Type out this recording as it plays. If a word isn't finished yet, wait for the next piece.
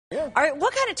Yeah. All right,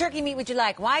 what kind of turkey meat would you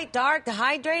like? White, dark,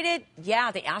 dehydrated?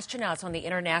 Yeah, the astronauts on the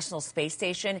International Space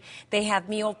Station, they have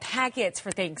meal packets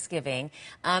for Thanksgiving.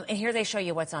 And here they show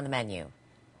you what's on the menu.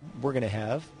 We're going to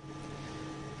have,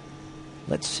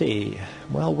 let's see,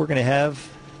 well, we're going to have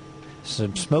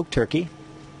some smoked turkey,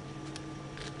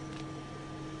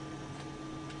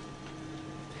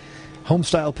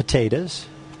 home-style potatoes.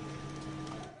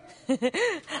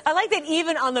 I like that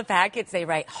even on the packets they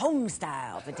write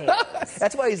home-style potatoes.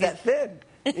 That's why he's that thin.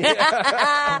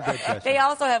 They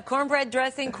also have cornbread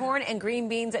dressing, corn and green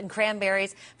beans, and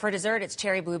cranberries. For dessert, it's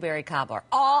cherry blueberry cobbler,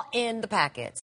 all in the packets.